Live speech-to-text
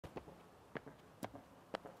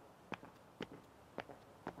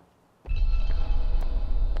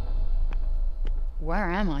where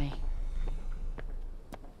am I?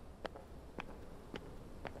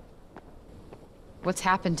 What's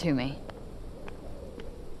happened to me?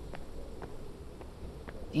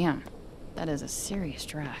 Damn, that is a serious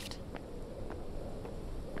draft.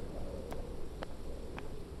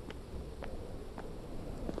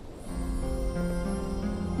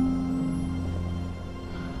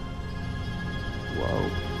 Whoa.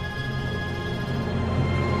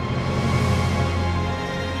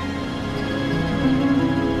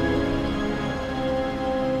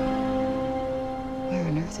 Where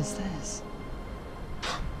on earth is this?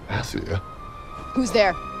 Athia. Who's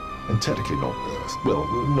there? And technically not Earth. Well,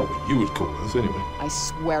 not what you would call Earth, anyway. I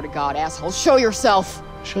swear to God, asshole, show yourself!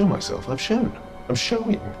 Show myself? I've shown. I'm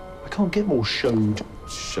showing. I can't get more showed.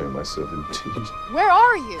 Show myself indeed. Where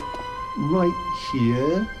are you? Right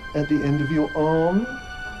here, at the end of your arm.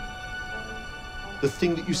 The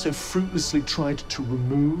thing that you so fruitlessly tried to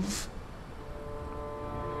remove.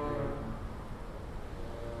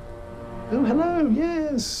 Oh, hello,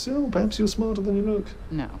 yes. Oh, perhaps you're smarter than you look.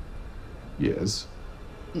 No. Yes.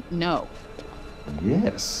 No.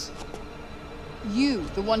 Yes. You,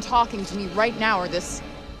 the one talking to me right now, are this...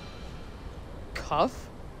 cuff?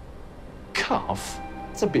 Cuff?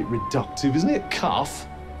 It's a bit reductive, isn't it? Cuff?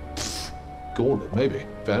 Pfft. Gauntlet, maybe.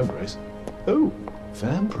 Vambrace. Oh,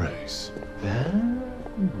 Vambrace.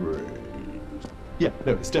 Vambrace. Yeah,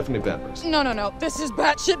 no, it's definitely Vambrace. No. This is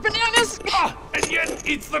batshit bananas! Ah, and yet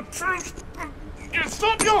it's the truth.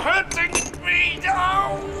 Stop your hurting me!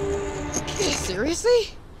 No!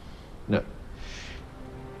 Seriously? No.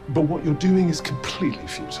 But what you're doing is completely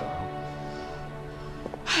futile.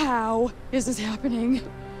 How is this happening?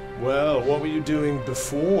 Well, what were you doing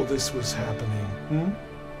before this was happening?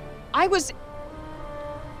 I was...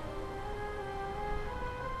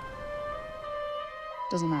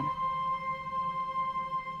 Doesn't matter.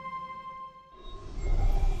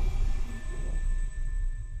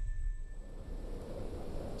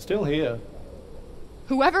 Still here.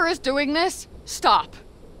 Whoever is doing this, stop.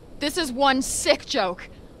 This is one sick joke.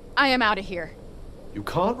 I am out of here. You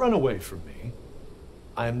can't run away from me.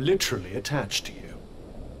 I am literally attached to you.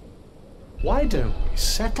 Why don't we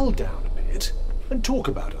settle down a bit and talk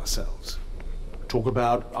about ourselves? Talk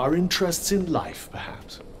about our interests in life,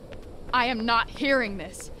 perhaps. I am not hearing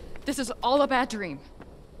this. This is all a bad dream.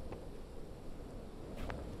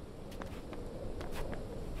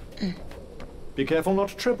 Be careful not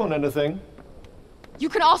to trip on anything. You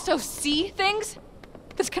can also see things?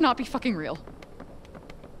 This cannot be fucking real.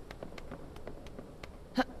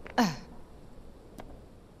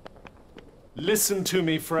 Listen to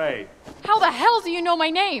me, Frey. How the hell do you know my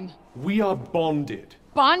name? We are bonded.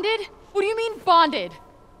 Bonded? What do you mean, bonded?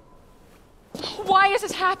 Why is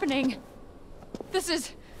this happening? This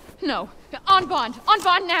is... No. On bond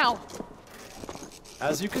now!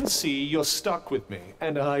 As you can see, you're stuck with me,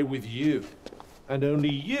 and I with you. And only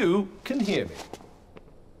you can hear me.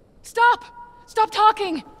 Stop! Stop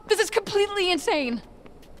talking! This is completely insane!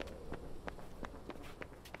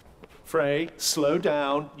 Frey, slow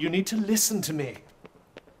down. You need to listen to me.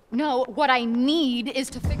 No, what I need is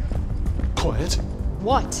to figure... Quiet.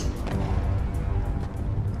 What?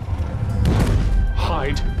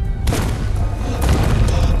 Hide.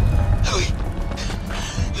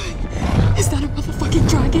 Is that a motherfucking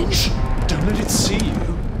dragon? Shh! Don't let it see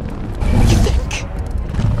you. You think?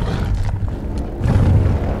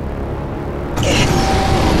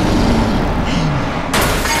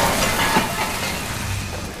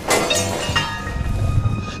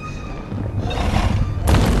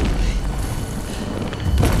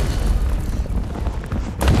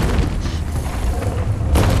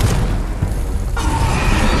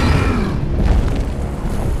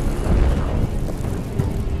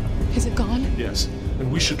 Is it gone? Yes,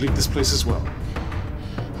 and we should leave this place as well.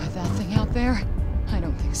 With that thing out there? I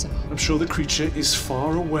don't think so. I'm sure the creature is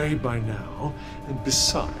far away by now, and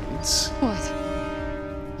besides, What?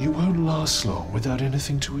 You won't last long without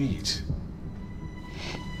anything to eat.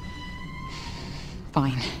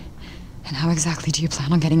 Fine. And how exactly do you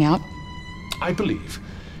plan on getting out? I believe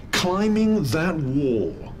climbing that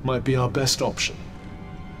wall might be our best option.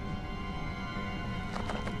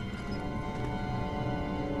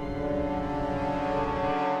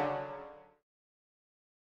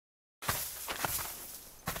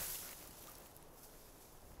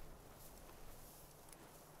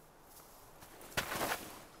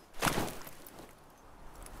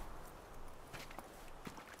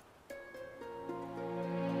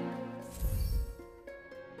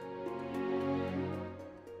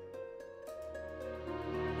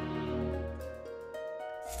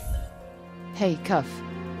 Hey, Cuff.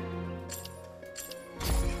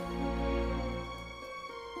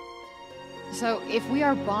 So, if we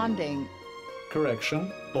are bonding,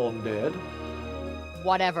 Correction, bonded.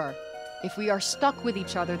 whatever. If we are stuck with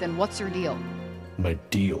each other, then what's your deal? My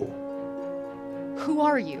deal. Who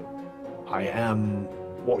are you? I am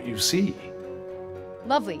what you see.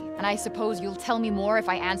 Lovely, and I suppose you'll tell me more if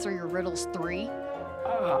I answer your riddles 3?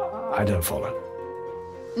 I don't follow.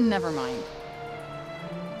 Never mind.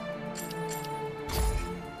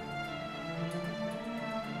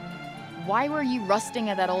 Why were you rusting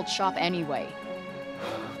at that old shop anyway?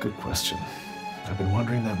 Good question. I've been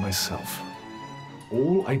wondering that myself.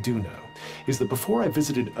 All I do know is that before I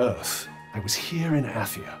visited Earth, I was here in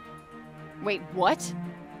Athia. Wait, what?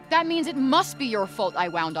 That means it must be your fault I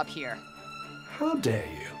wound up here. How dare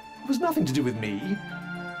you? It was nothing to do with me.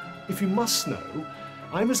 If you must know,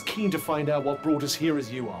 I'm as keen to find out what brought us here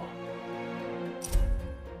as you are.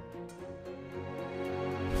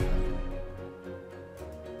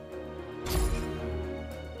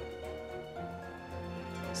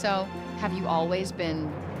 So, have you always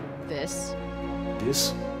been this?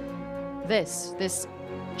 This, This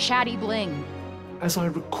chatty bling? as I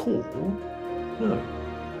recall, no.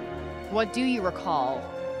 What do you recall?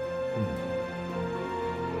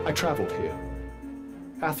 I traveled here.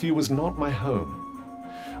 Athia was not my home.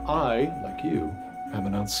 I, like you, am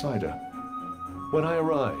an outsider. When I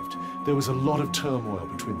arrived, there was a lot of turmoil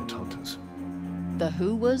between the Tantas. The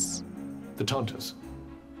who was? The Tantas.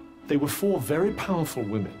 They were 4 very powerful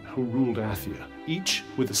women who ruled Athia, each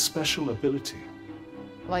with a special ability.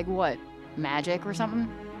 Like what? Magic or something?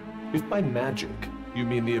 If by magic you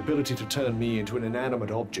mean the ability to turn me into an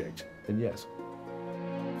inanimate object, then yes.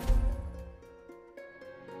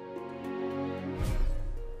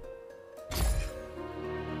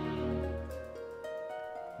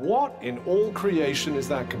 What in all creation is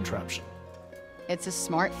that contraption? It's a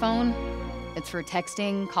smartphone. It's for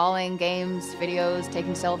texting, calling, games, videos,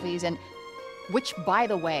 taking selfies, and... Which, by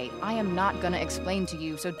the way, I am not gonna explain to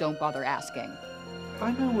you, so don't bother asking.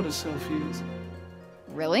 I know what a selfie is.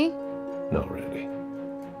 Really? Not really.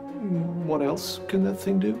 What else can that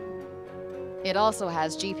thing do? It also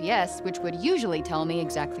has GPS, which would usually tell me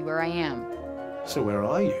exactly where I am. So where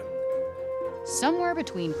are you? Somewhere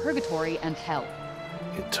between purgatory and hell.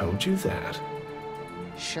 It told you that.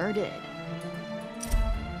 Sure did.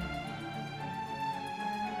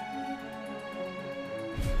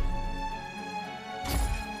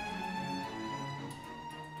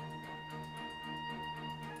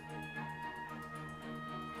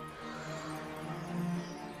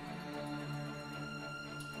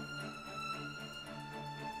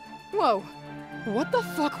 Whoa, what the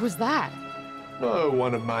fuck was that? Oh,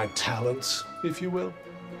 one of my talents, if you will.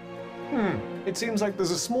 It seems like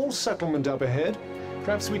there's a small settlement up ahead.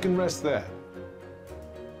 Perhaps we can rest there.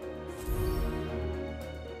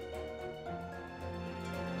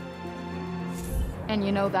 And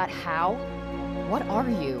you know that how? What are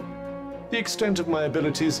you? The extent of my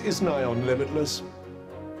abilities is nigh on limitless.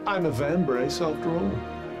 I'm a Vambrace, after all.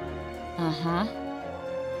 Uh-huh.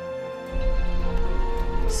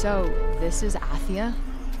 So, this is Athia?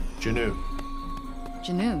 Janu.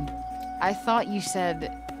 Janoon. I thought you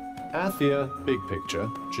said... Athia, big picture.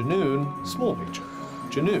 Janoon, small picture.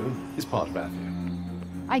 Janoon is part of Athia.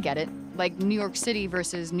 I get it. Like New York City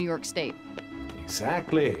versus New York State.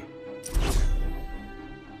 Exactly.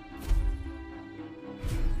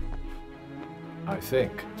 I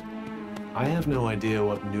think. I have no idea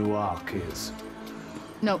what Newark is.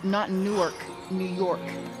 No, not Newark. New York.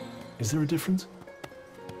 Is there a difference?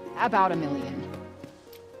 About 1 million.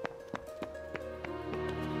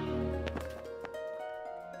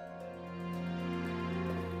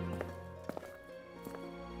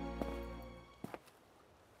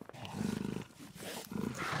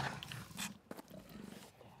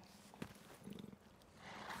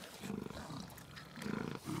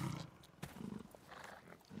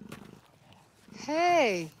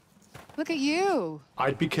 Hey, look at you.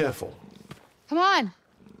 I'd be careful. Come on,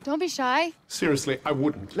 don't be shy. Seriously, I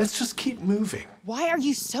wouldn't. Let's just keep moving. Why are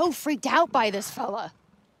you so freaked out by this fella?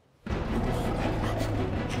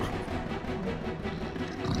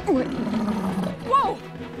 Whoa!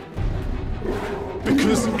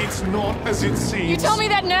 Because it's not as it seems. You tell me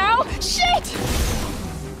that now? Shit!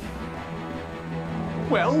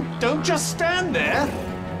 Well, don't just stand there.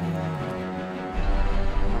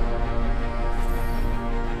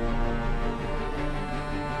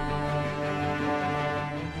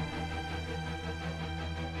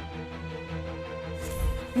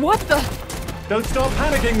 What the? Don't start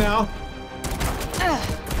panicking now.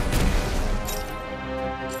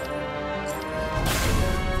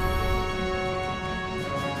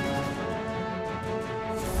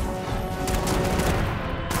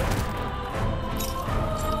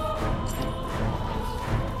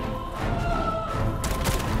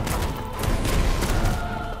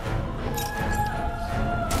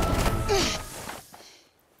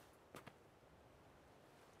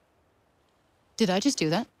 Did I just do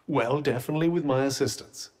that? Well, definitely with my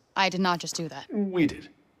assistance. I did not just do that. We did.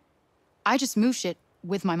 I just moved shit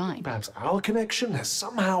with my mind. Perhaps our connection has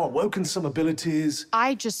somehow awoken some abilities.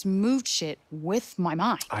 I just moved shit with my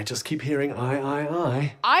mind. I just keep hearing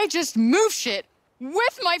I. I just moved shit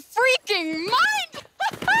with my freaking mind!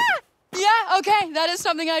 Yeah, okay, that is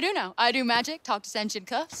something I do now. I do magic, talk to sentient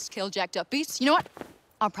cuffs, kill jacked up beasts. You know what?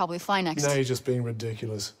 I'll probably fly next. Now you're just being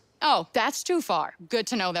ridiculous. Oh, that's too far. Good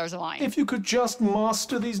to know there's a line. If you could just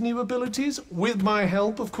master these new abilities, with my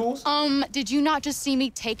help, of course. Did you not just see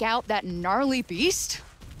me take out that gnarly beast?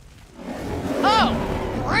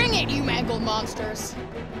 Oh, bring it, you mangled monsters.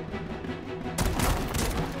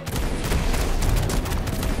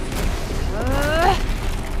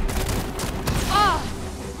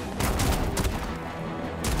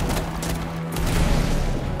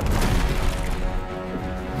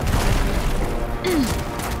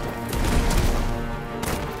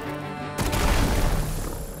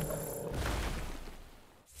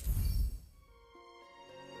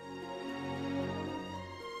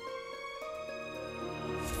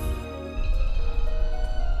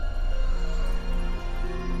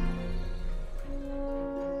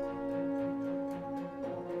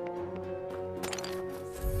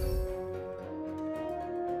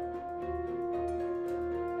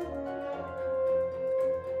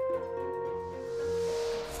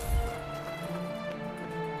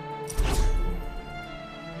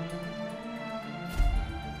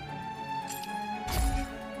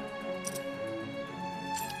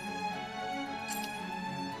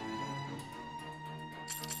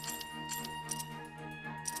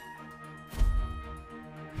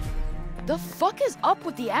 The fuck is up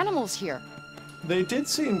with the animals here? They did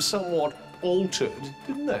seem somewhat altered,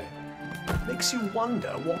 didn't they? Makes you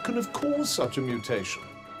wonder what could have caused such a mutation.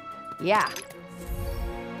 Yeah.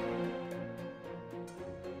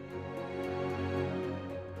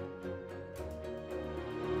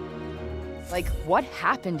 Like, what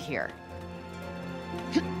happened here?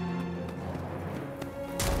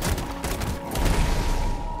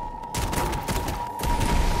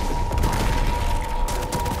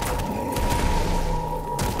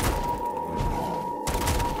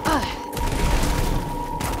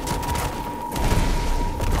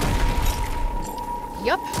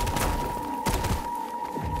 Yup.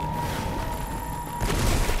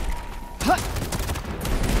 Huh.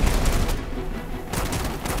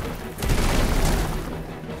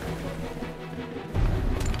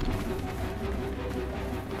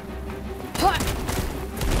 Huh.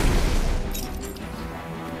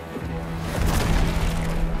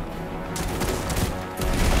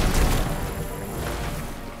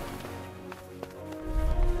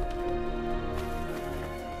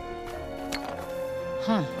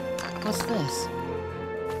 Huh. What's this?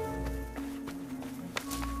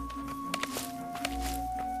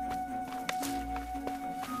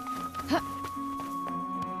 Huh.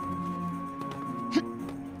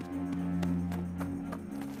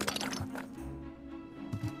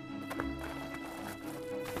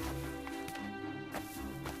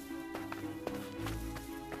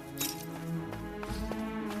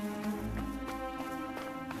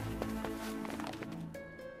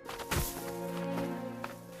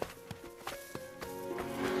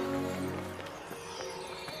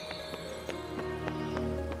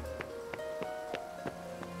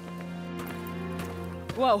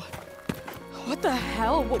 Whoa. What the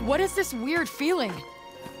hell? What is this weird feeling?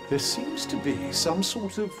 There seems to be some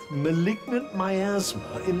sort of malignant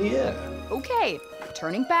miasma in the air. Okay,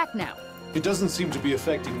 turning back now. It doesn't seem to be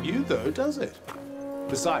affecting you, though, does it?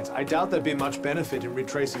 Besides, I doubt there'd be much benefit in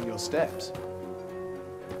retracing your steps.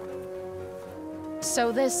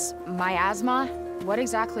 So this miasma, what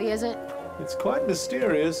exactly is it? It's quite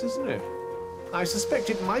mysterious, isn't it? I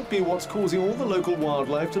suspect it might be what's causing all the local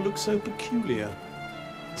wildlife to look so peculiar.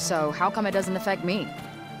 So how come it doesn't affect me?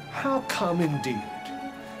 How come, indeed?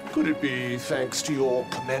 Could it be thanks to your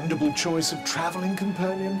commendable choice of traveling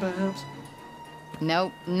companion, perhaps? No,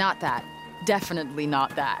 not that. Definitely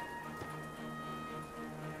not that.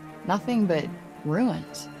 Nothing but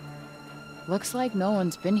ruins. Looks like no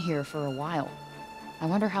one's been here for a while. I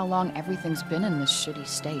wonder how long everything's been in this shitty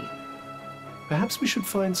state. Perhaps we should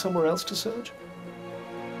find somewhere else to search?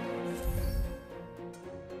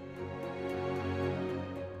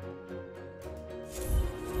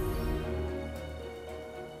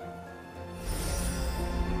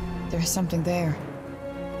 There's something there.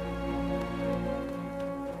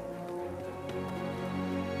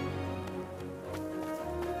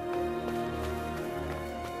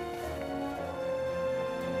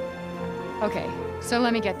 Okay, so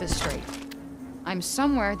let me get this straight. I'm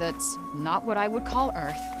somewhere that's not what I would call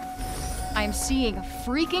Earth. I'm seeing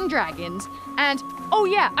freaking dragons, and oh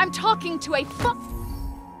yeah, I'm talking to a fucking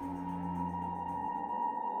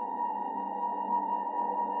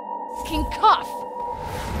cuff.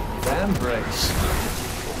 Vambrace.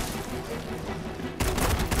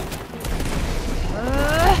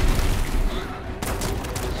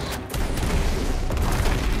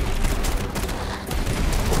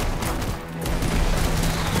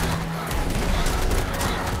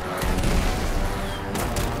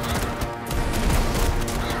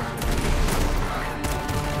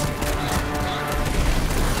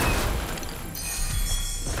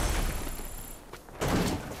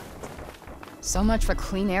 So much for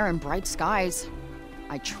clean air and bright skies.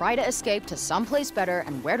 I try to escape to someplace better,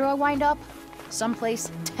 and where do I wind up? Someplace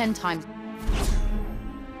 10 times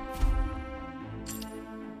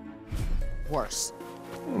worse.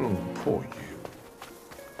 Poor you.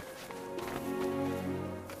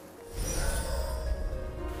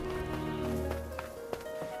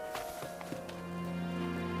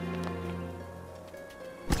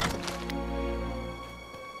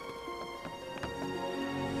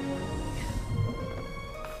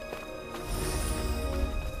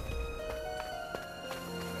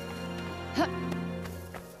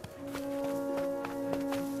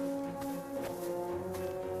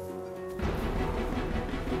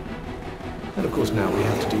 And of course now we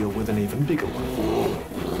have to deal with an even bigger one.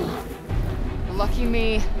 Lucky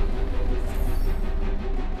me.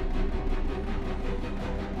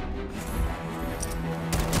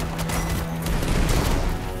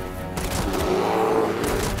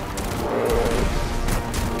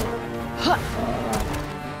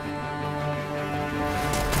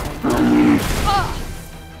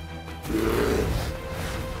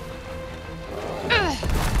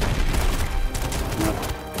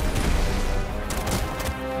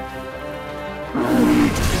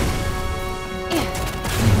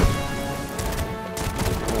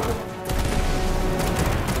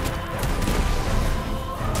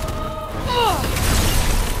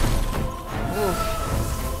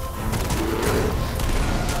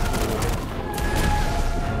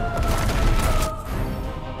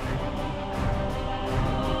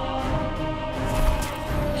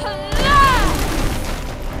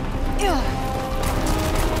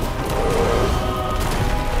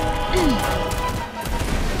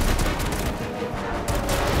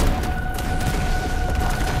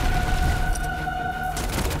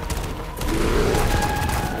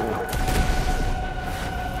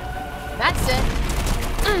 That's it.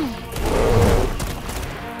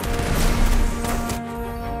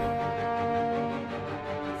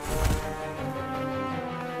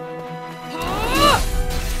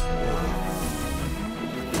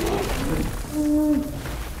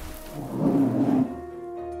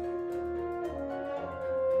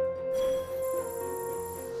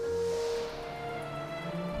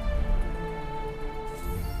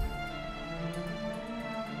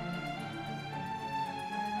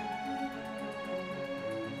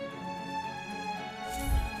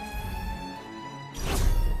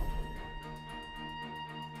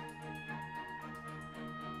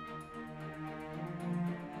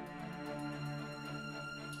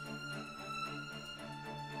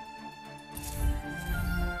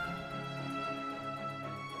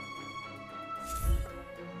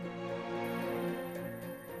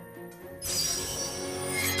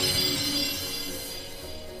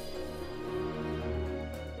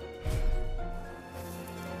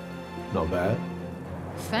 Not bad.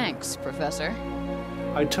 Thanks, Professor.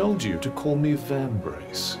 I told you to call me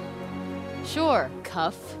Vambrace. Sure,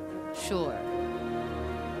 Cuff. Sure.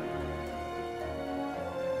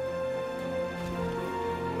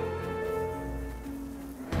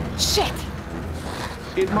 Shit!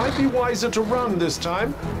 It might be wiser to run this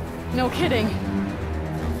time. No kidding.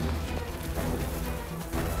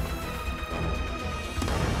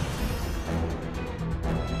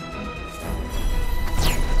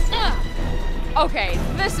 Okay,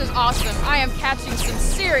 this is awesome. I am catching some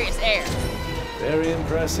serious air. Very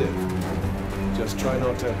impressive. Just try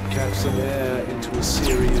not to catch some air into a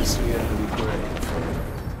seriously heavy grave.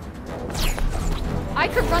 I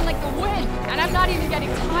could run like the wind, and I'm not even getting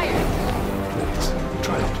tired. Please,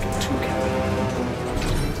 try not to get too carried.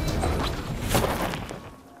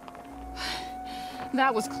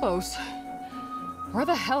 That was close. Where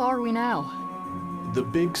the hell are we now? The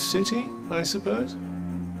big city, I suppose?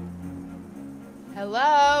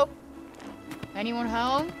 Hello? Anyone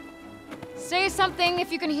home? Say something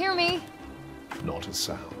if you can hear me. Not a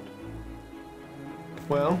sound.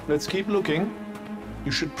 Well, let's keep looking.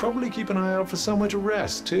 You should probably keep an eye out for somewhere to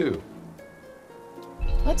rest, too.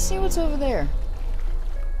 Let's see what's over there.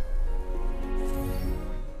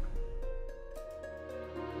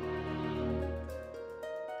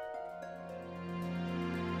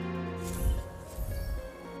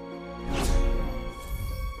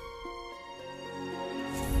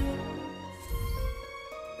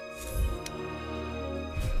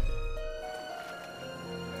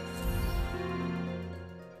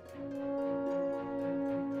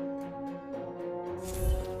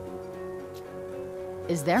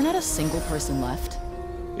 Is there not a single person left?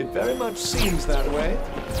 It very much seems that way.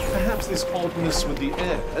 Perhaps this oddness with the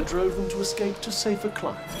air drove them to escape to safer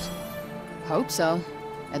climes. Hope so.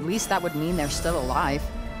 At least that would mean they're still alive.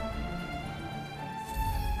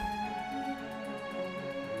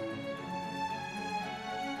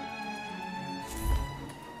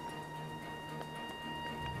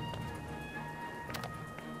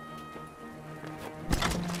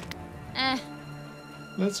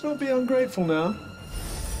 Let's not be ungrateful now.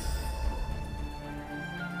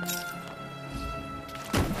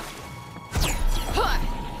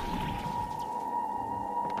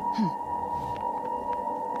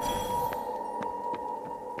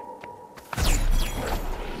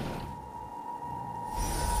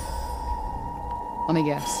 Let me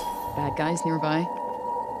guess. Bad guys nearby?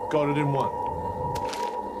 Got it in one.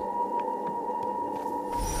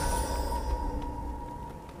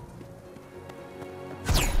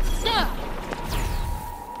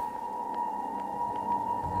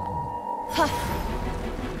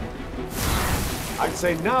 I'd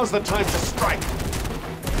say now's the time to strike.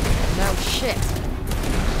 No shit.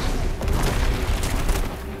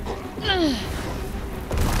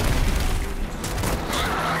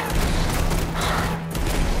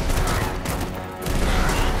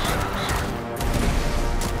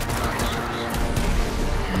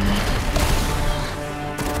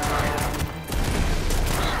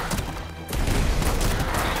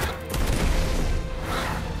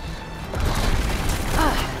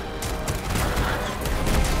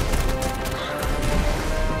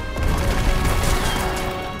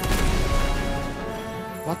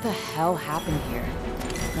 What the hell happened here?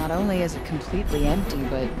 Not only is it completely empty,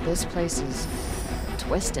 but this place is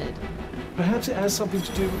twisted. Perhaps it has something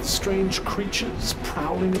to do with strange creatures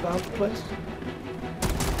prowling about the place?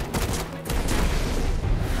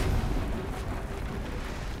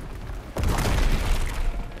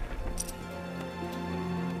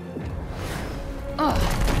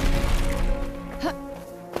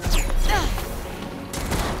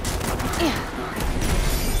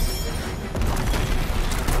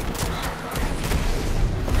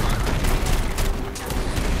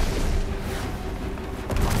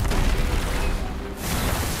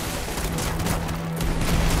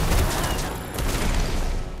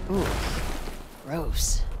 Ooh,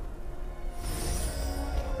 gross.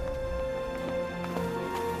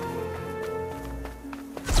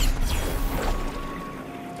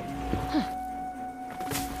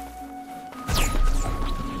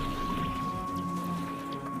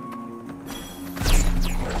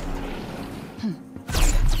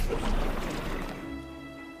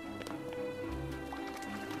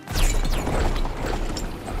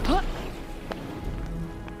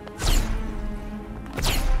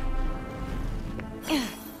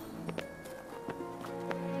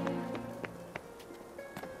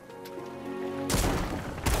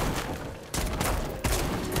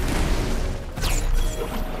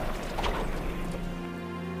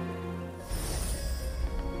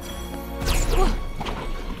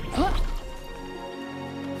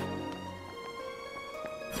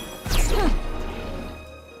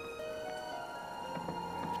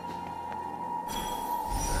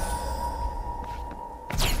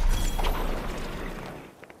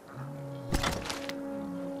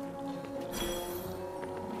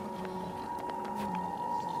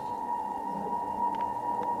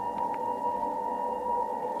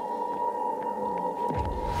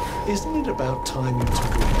 Isn't it about time you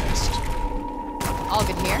took a rest? All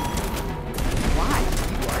good here? Why?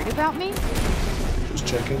 You worried about me? Just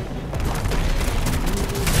checking.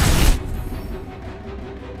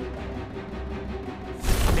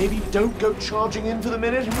 Maybe don't go charging in for the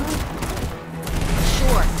minute, huh?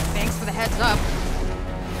 Sure. Thanks for the heads up.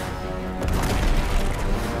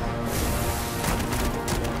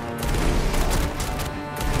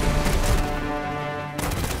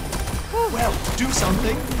 Well, do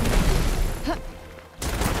something.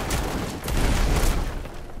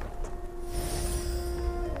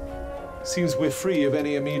 Seems we're free of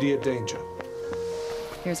any immediate danger.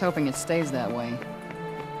 Here's hoping it stays that way.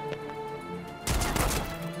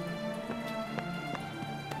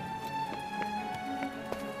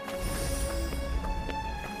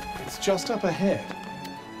 It's just up ahead.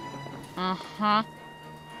 Uh-huh.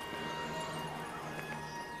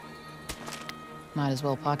 Might as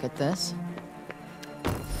well pocket this.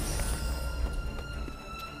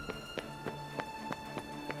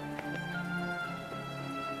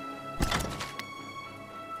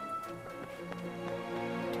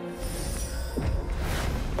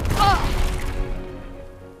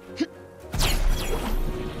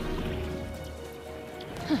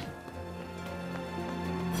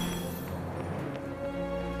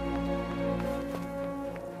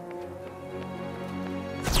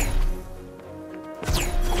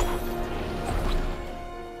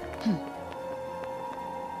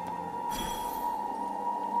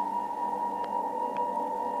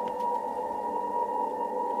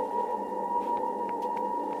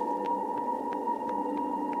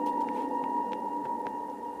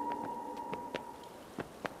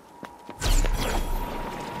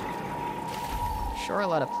 Sure a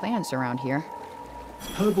lot of plants around here.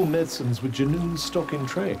 Herbal medicines with genuine stock in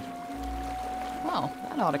trade. Well,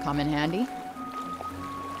 that ought to come in handy.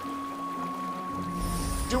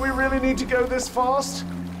 Do we really need to go this fast?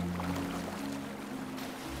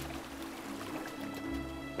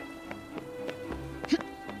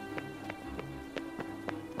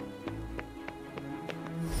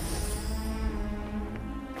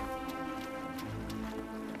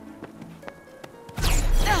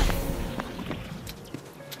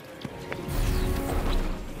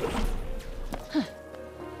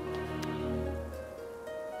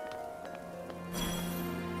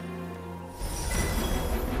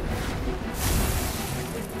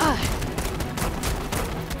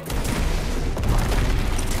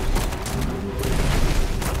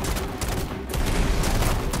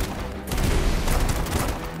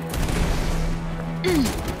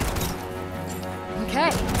 Okay,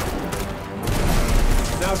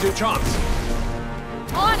 Now's your chance.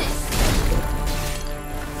 on it!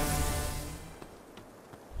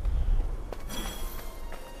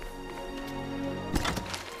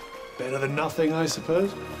 Better than nothing, I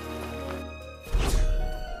suppose.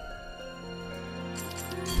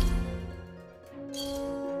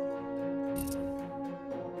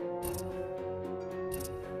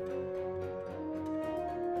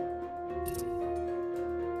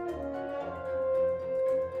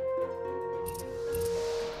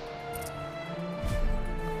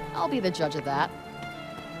 I'll be the judge of that.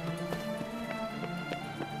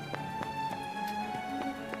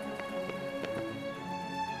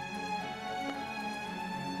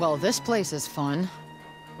 Well, this place is fun.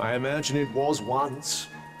 I imagine it was once.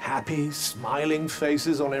 Happy, smiling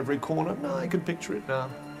faces on every corner. No, I can picture it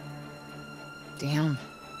now. Damn.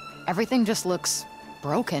 Everything just looks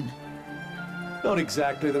broken. Not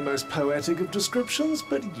exactly the most poetic of descriptions,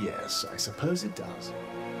 but yes, I suppose it does.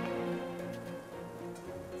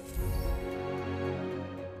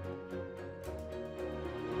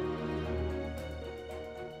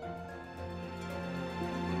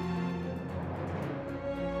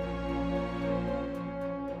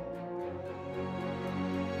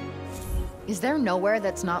 Is there nowhere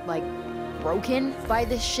that's not, like, broken by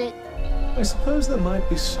this shit? I suppose there might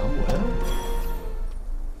be somewhere.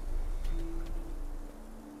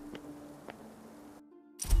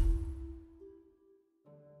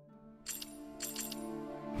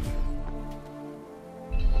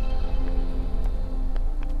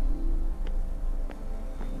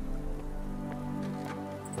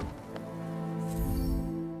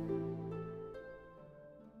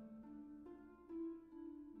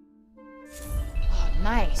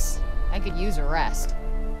 Nice. I could use a rest.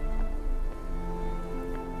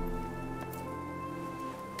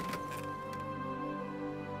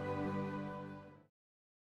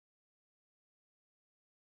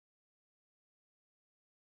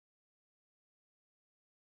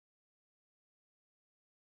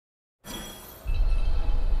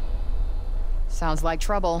 Sounds like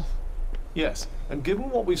trouble. Yes, and given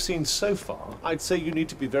what we've seen so far, I'd say you need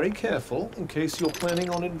to be very careful in case you're planning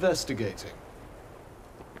on investigating.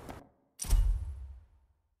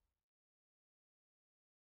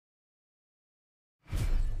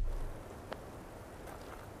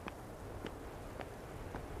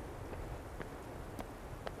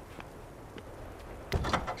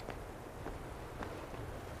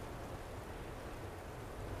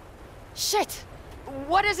 Shit!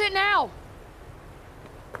 What is it now?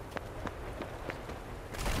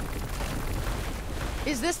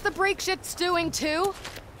 Is this the break shit's doing too?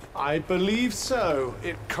 I believe so.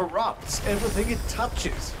 It corrupts everything it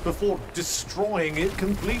touches before destroying it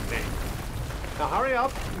completely. Now hurry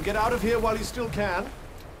up and get out of here while you still can.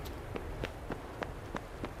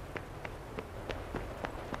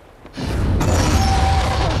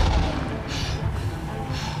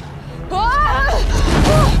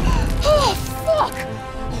 Fuck!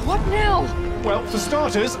 What now? Well, for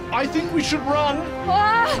starters, I think we should run.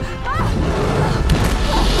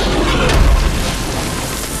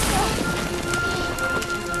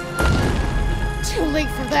 Too late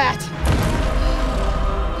for that.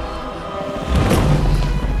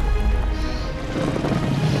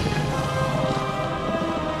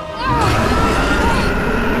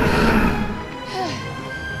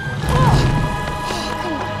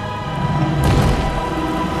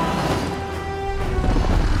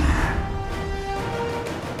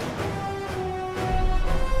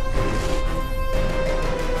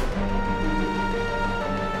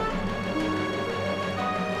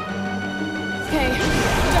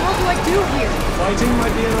 Fighting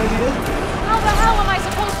might be an idea. How the hell am I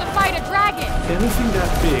supposed to fight a dragon? Anything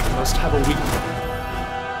that big must have a weakness.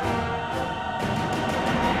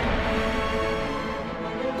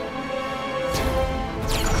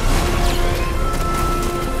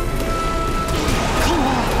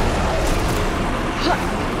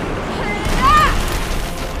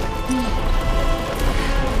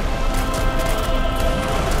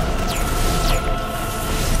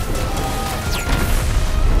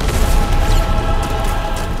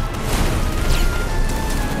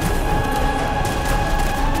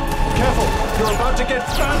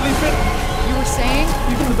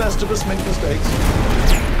 of us make mistakes.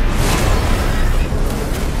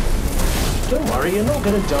 Don't worry, you're not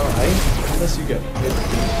gonna die unless you get hit.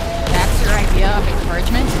 That's your idea of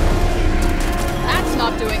encouragement? That's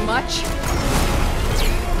not doing much.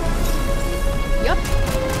 Yup.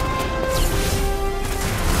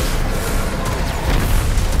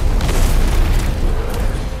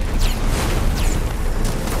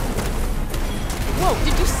 Whoa,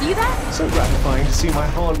 did you see that? So gratifying to see my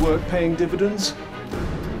hard work paying dividends.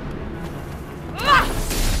 Ah!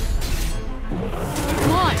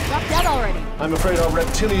 Come on, drop dead already. I'm afraid our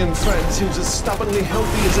reptilian friend seems as stubbornly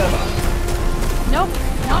healthy as ever. Nope,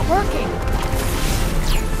 not working.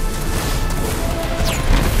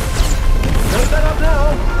 Don't let up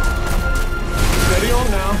now. Steady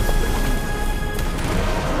on now.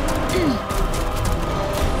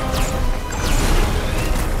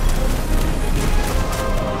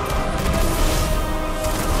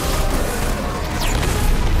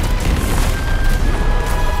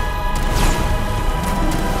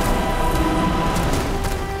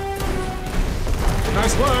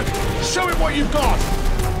 Nice work. Show him what you've got.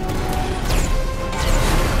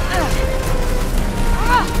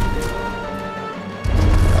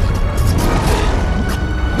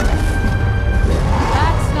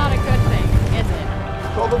 That's not a good thing, is it?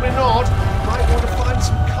 Probably not. Might want to find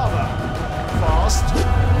some cover. Fast.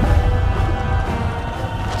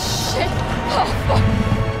 Shit! Oh, fuck!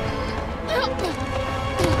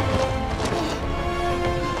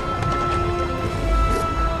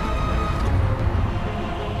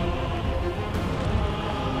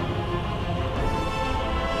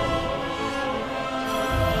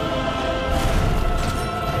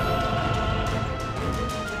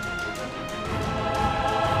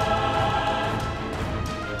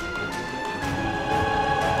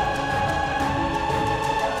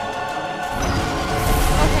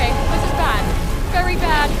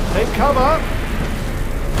 Take cover!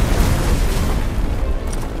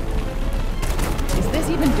 Is this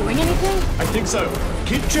even doing anything? I think so.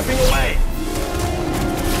 Keep chipping away!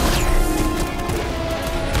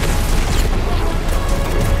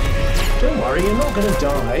 Don't worry, you're not gonna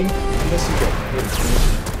die unless you get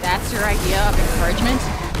hit. That's your idea of encouragement?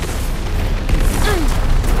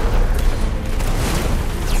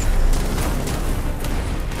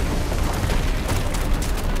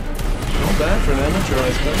 Not bad for an amateur,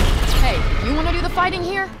 I suppose. Hey, you want to do the fighting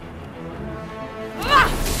here? Ah!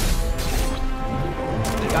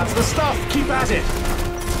 That's the stuff! Keep at it!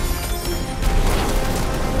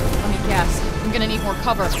 Let me guess. I'm gonna need more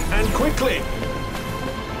cover. And quickly!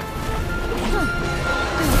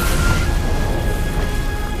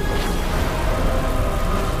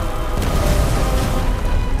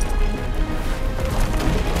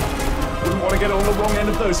 Wouldn't want to get on the wrong end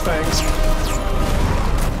of those fangs.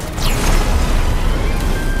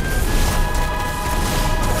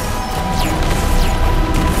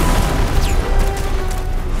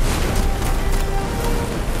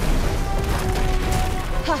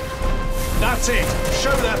 That's it!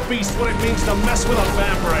 Show that beast what it means to mess with a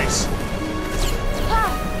vambrace!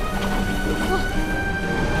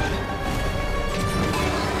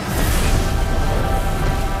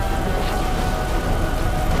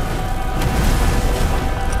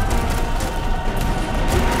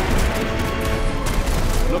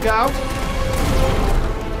 Look out!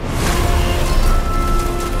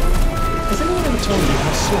 Has anyone ever told you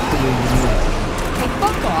how sloppily you move? Hey,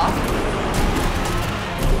 fuck off!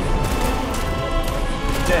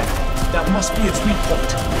 There. That must be its weak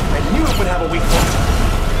point. I knew it would have a weak point.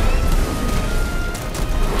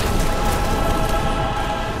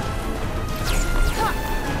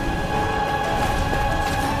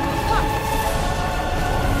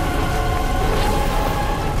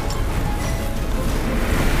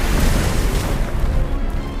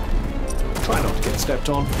 Try not to get stepped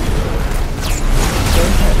on.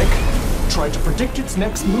 Don't panic. Try to predict its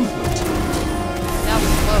next movement. That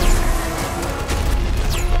was close.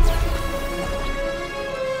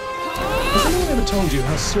 Has anyone ever told you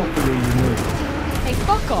how sloppily you move? Hey,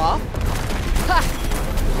 fuck off! Ha!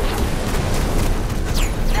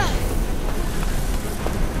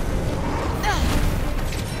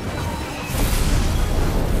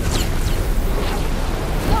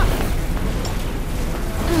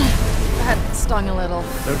 That stung a little.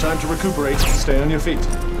 No time to recuperate. Stay on your feet.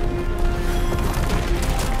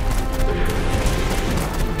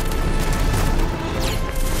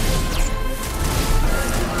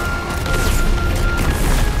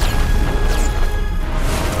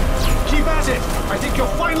 I think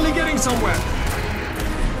you're finally getting somewhere!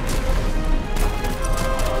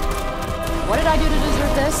 What did I do to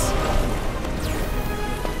deserve this?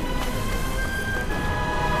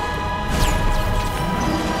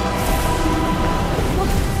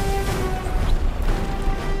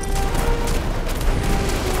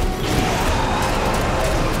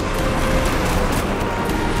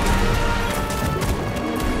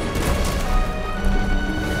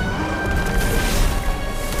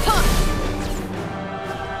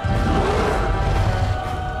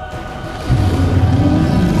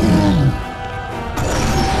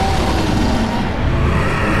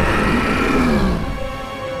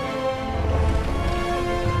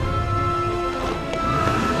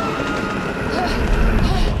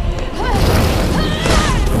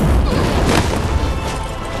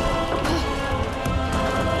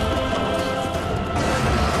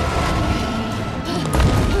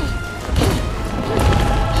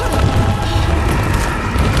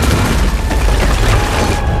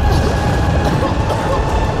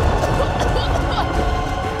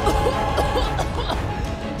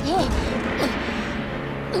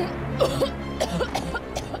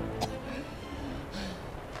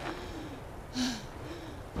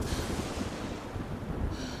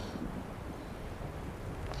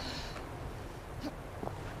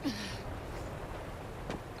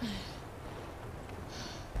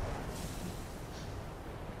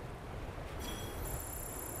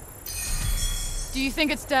 Do you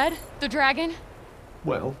think it's dead? The dragon?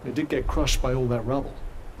 Well, it did get crushed by all that rubble.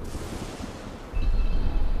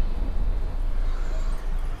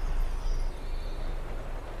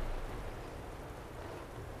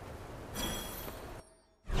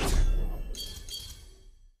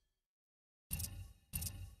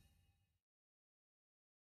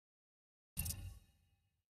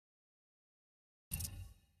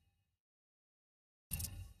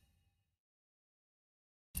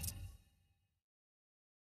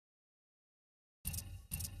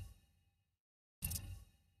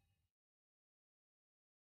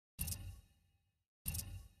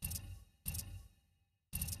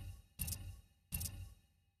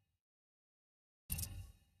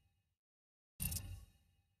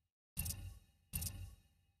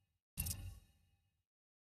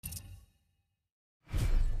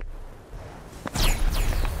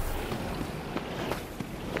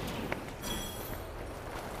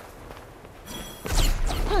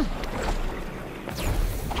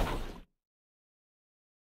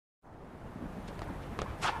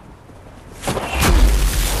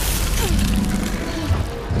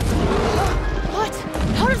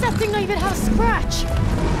 Thing not even have a scratch!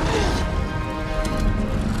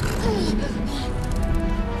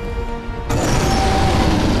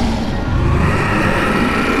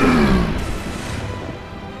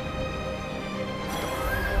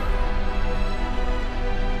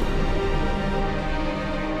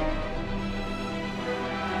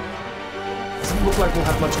 Doesn't look like we'll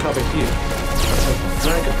have much cover here. Let's hope the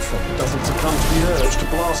dragon thing doesn't succumb to the urge to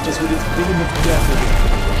blast us with its beam of death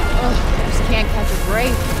again. Ugh, I just can't catch a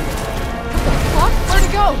break. What the fuck? Where'd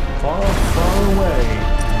it go? Far, far away.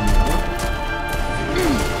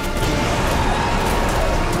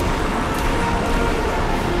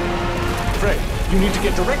 Frey, you need to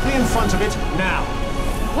get directly in front of it now.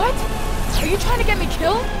 What? Are you trying to get me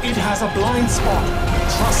killed? It has a blind spot.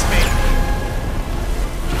 Trust me.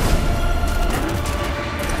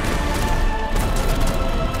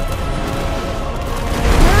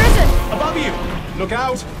 Where is it? Above you. Look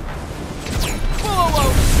out. Whoa, whoa,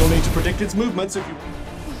 whoa. You'll need to predict its movements if you...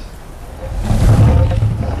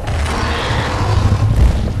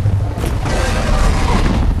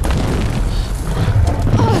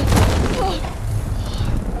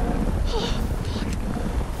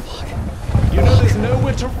 You know there's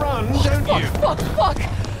nowhere to run, don't you? Fuck.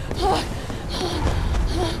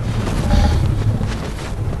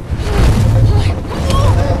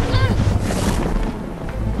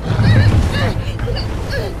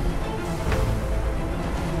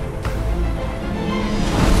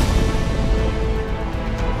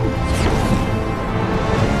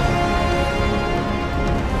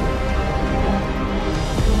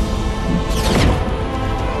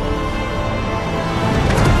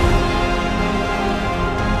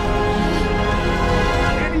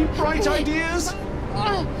 Ideas?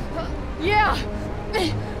 Yeah!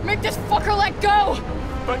 Make this fucker let go!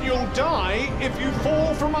 But you'll die if you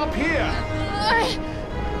fall from up here.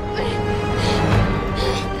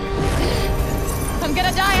 I'm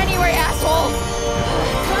gonna die anyway, asshole!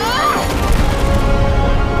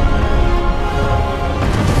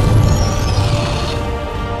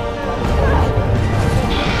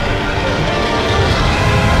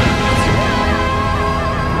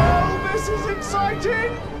 Oh, this is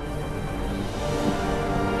exciting!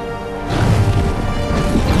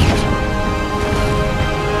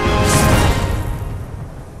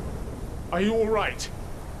 Are you all right?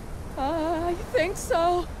 I think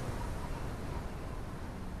so.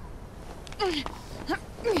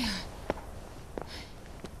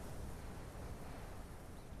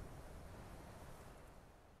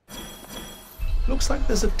 Looks like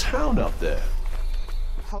there's a town up there.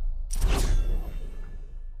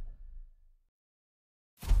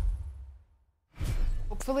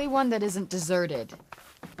 Hopefully one that isn't deserted.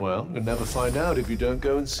 Well, you'll never find out if you don't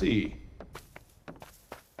go and see.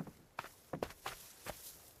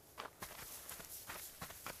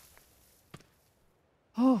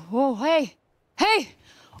 Oh, hey! Hey!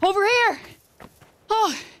 Over here!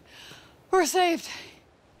 Oh, we're saved.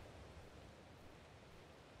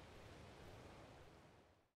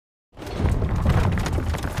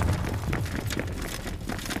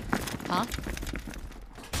 Huh?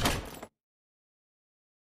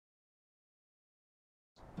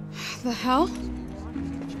 The hell?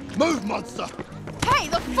 Move, monster! Hey,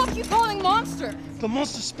 the fuck you calling monster? The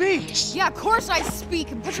monster speaks! Yeah, of course I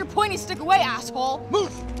speak. And put your pointy stick away, asshole.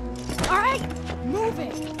 Move! All right, move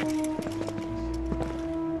it.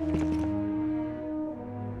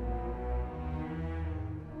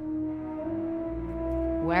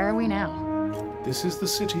 Where are we now? This is the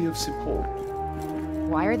city of Sepul.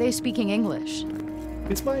 Why are they speaking English?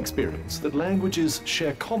 It's my experience that languages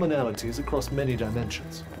share commonalities across many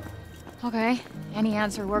dimensions. Okay, any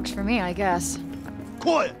answer works for me, I guess.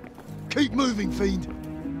 Quiet! Keep moving, fiend!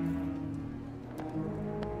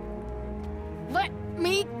 Let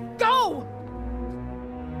me go!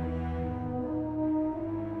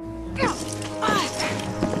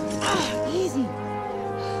 Easy.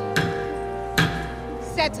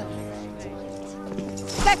 Settle.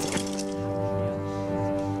 Settle.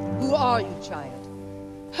 Who are you, child?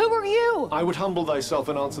 Who are you? I would humble thyself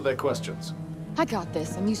and answer their questions. I got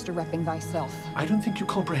this. I'm used to repping thyself. I don't think you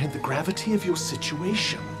comprehend the gravity of your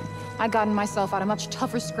situation. I gotten myself out of much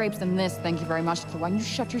tougher scrapes than this, thank you very much. So why don't you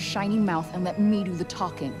shut your shiny mouth and let me do the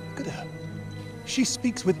talking? Look at her. She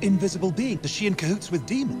speaks with invisible beings. Is she in cahoots with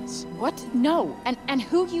demons? What? No. And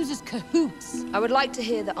who uses cahoots? I would like to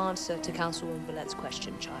hear the answer to Councilwoman Villette's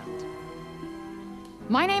question, child.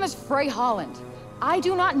 My name is Frey Holland. I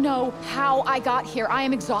do not know how I got here. I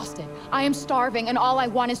am exhausted. I am starving, and all I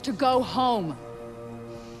want is to go home.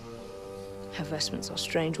 Her vestments are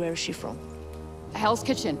strange. Where is she from? Hell's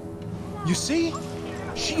Kitchen. You see?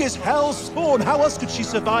 She is hell's spawn. How else could she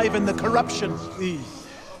survive in the corruption? Please,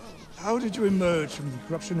 how did you emerge from the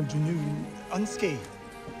corruption of Junoon unscathed?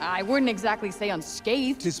 I wouldn't exactly say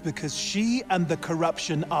unscathed. It is because she and the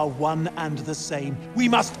corruption are one and the same. We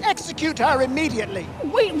must execute her immediately!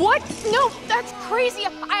 Wait, what? No, that's crazy.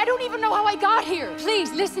 I don't even know how I got here.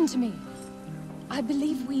 Please, listen to me. I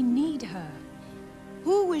believe we need her.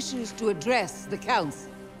 Who wishes to address the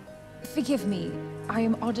council? Forgive me, I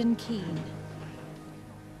am Odin Keen.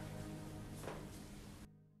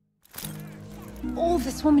 All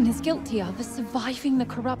this woman is guilty of is surviving the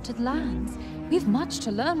corrupted lands. We have much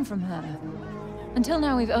to learn from her. Until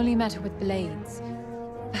now, we've only met her with blades.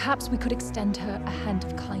 Perhaps we could extend her a hand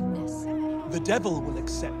of kindness. The devil will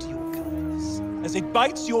accept your kindness, as it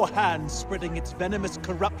bites your hand, spreading its venomous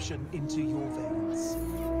corruption into your veins.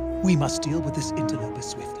 We must deal with this interloper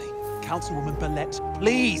swiftly. Councilwoman Billette,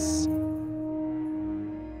 please!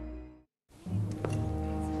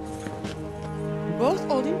 Both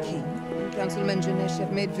Odin King and Councilman Janesh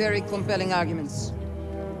have made very compelling arguments.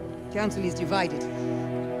 Council is divided.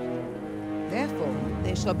 Therefore,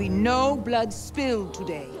 there shall be no blood spilled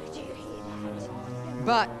today.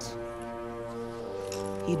 But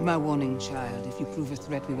heed my warning, child. If you prove a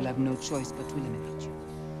threat, we will have no choice but to eliminate you.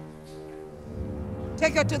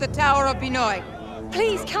 Take her to the Tower of Binoy.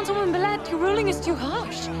 Please, Councilwoman Billette, your ruling is too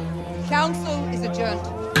harsh. Council is adjourned.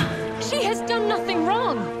 She has done nothing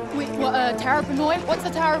wrong. Wait, what, Tower of Binoy? What's the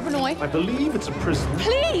Tower of Binoy? I believe it's a prison.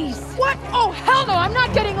 Please! What? Oh, hell no! I'm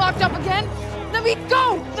not getting locked up again! Let me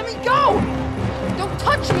go! Let me go! Don't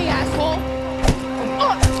touch me, asshole!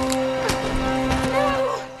 No!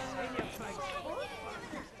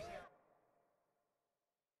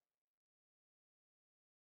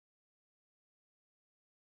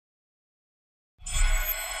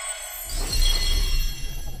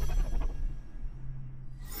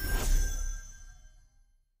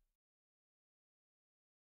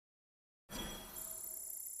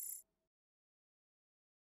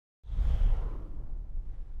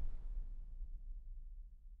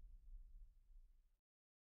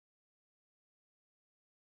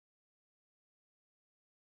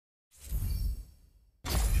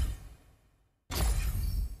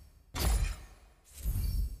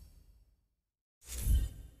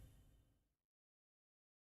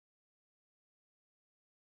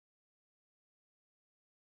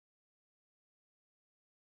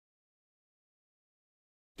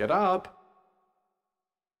 Get up.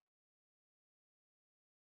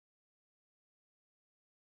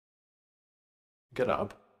 Get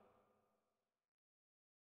up.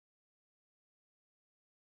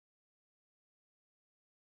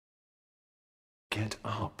 Get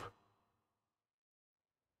up.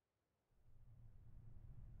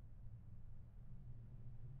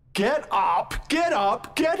 Get up! Get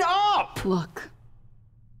up! Get up! Look,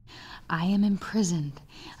 I am imprisoned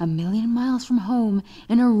 1,000,000 miles from home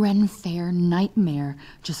in a Ren Fair nightmare.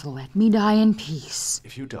 Just let me die in peace.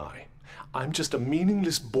 If you die, I'm just a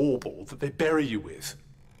meaningless bauble that they bury you with.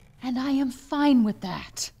 And I am fine with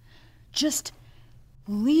that. Just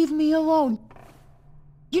leave me alone.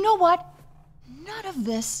 You know what? None of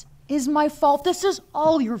this is my fault. This is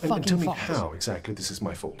all your And fucking tell me fault. how exactly this is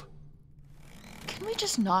my fault. Can we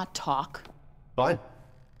just not talk? Fine.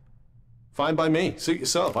 Fine by me. Suit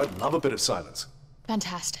yourself. I'd love a bit of silence.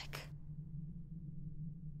 Fantastic.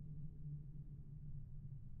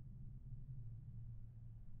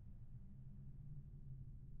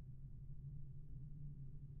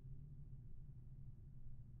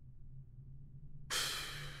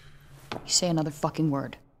 You say another fucking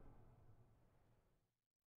word.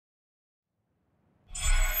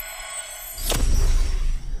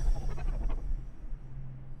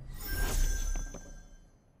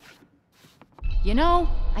 You know,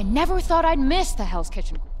 I never thought I'd miss the Hell's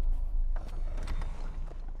Kitchen.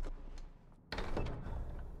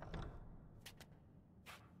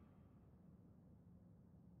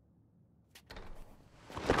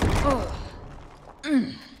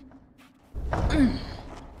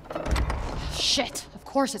 Shit, of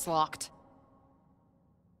course it's locked.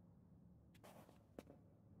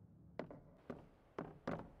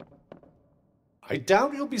 I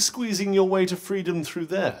doubt you'll be squeezing your way to freedom through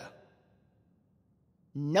there.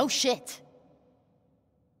 No shit.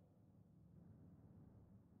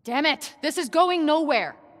 Damn it, this is going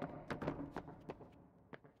nowhere.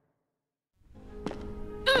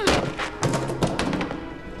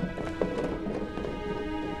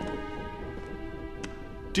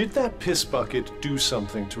 Did that piss bucket do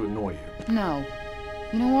something to annoy you? No.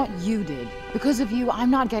 You know what? You did. Because of you, I'm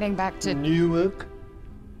not getting back to Newark?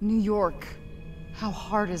 New York. How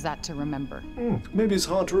hard is that to remember? Maybe as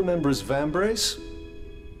hard to remember as Vambrace?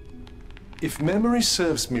 If memory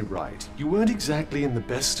serves me right, you weren't exactly in the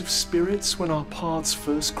best of spirits when our paths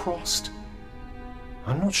first crossed.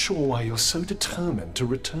 I'm not sure why you're so determined to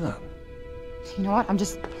return. You know what? I'm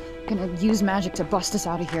just gonna use magic to bust us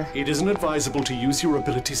out of here. It isn't advisable to use your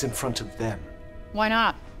abilities in front of them. Why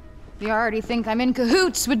not? They already think I'm in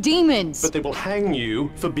cahoots with demons. But they will hang you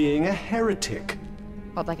for being a heretic.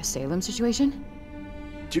 What, like a Salem situation?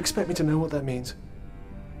 Do you expect me to know what that means?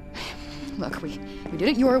 Look, we did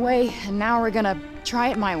it your way, and now we're gonna try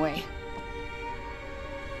it my way.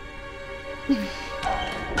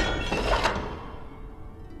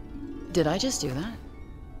 Did I just do that?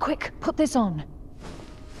 Quick, put this on.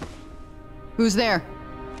 Who's there?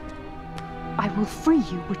 I will free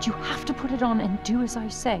you, but you have to put it on and do as I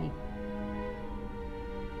say.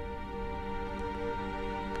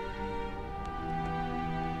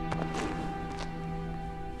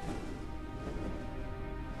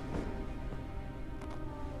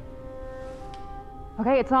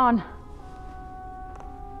 Okay, it's on.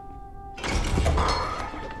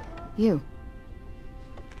 You.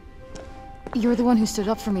 You're the one who stood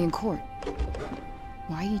up for me in court.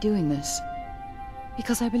 Why are you doing this?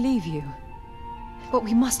 Because I believe you. But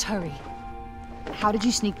we must hurry. How did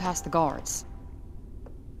you sneak past the guards?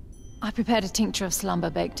 I prepared a tincture of slumber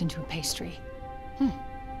baked into a pastry.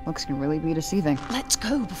 Looks can really be deceiving. Let's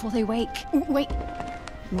go before they wake. Wait.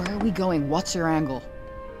 Where are we going? What's your angle?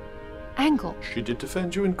 Angle? She did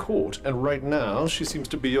defend you in court, and right now she seems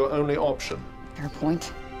to be your only option. Fair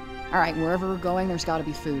point. All right, wherever we're going, there's gotta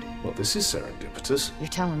be food. Well, this is serendipitous. You're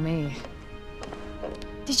telling me.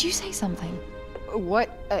 Did you say something? What?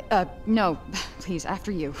 No. Please,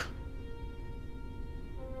 after you.